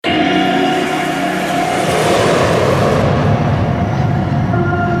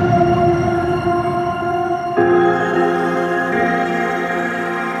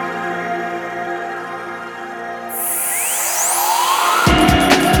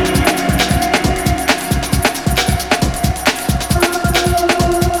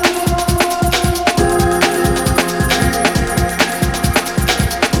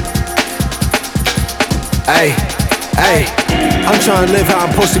trying to live how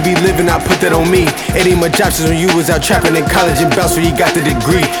I'm supposed to be living, I put that on me. It ain't much options when you was out trapping in college and bounce where you got the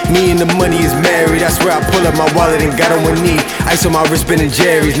degree. Me and the money is married, I swear I pull up my wallet and got on one knee. Ice on my wrist, Ben and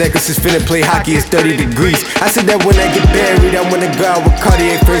Jerry's, necklace is finna play hockey, it's 30 degrees. I said that when I get buried, I wanna go out with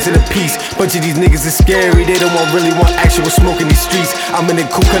Cartier first in a piece. Bunch of these niggas is scary, they don't really want action with smoke in these streets. I'm in a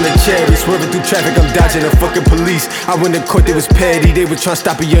cool color cherry, swerving through traffic, I'm dodging the fucking police. I went to court, they was petty, they were trying to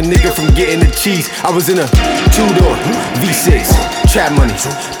stop a young nigga from getting the cheese. I was in a two-door V6, trap money,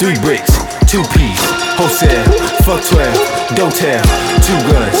 3 bricks, 2 P's, wholesale, fuck 12, don't tell, 2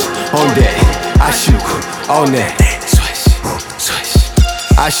 guns, on deck, I shoot, all net, swish, swish,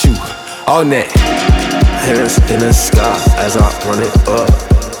 I shoot, all net. Hands in the sky as I run it up.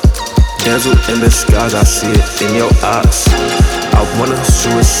 Dazzle in the skies, I see it in your eyes. I wanna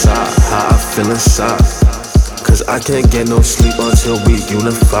suicide, how I feel inside. Cause I can't get no sleep until we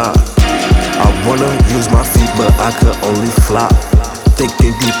unify. I wanna use my feet, but I could only fly.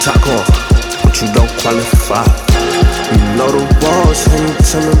 Thinking you talk on, but you don't qualify. You know the walls, and you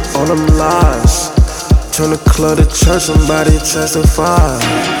telling all them lies. Turn the club to church, somebody testify.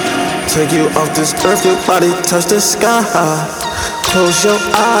 Take you off this earth, your body touch the sky. Close your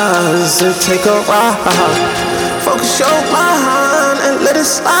eyes and take a ride. Focus your mind and let it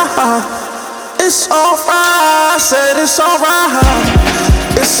slide. It's alright, said it's alright.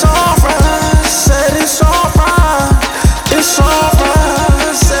 It's alright, said it's alright. It's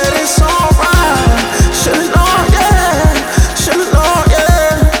alright, said it's alright. Should've known, yeah. Should've known,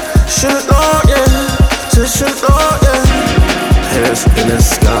 yeah. Should've known, yeah. Should've known, yeah. Hands in the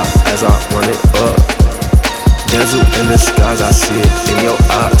sky as I run it up. Dazzle in the skies, I see it in your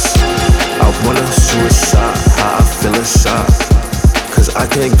eyes. I wanna suicide, how I feel inside. Cause I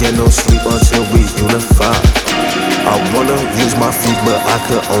can't get no sleep until we unify. I wanna use my feet, but I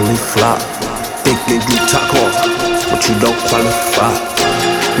could only fly. Thinking you talk on, but you don't qualify.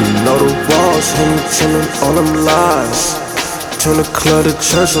 You know the walls, and you telling all them lies. Turn the club to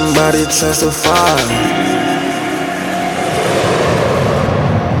church, somebody testify.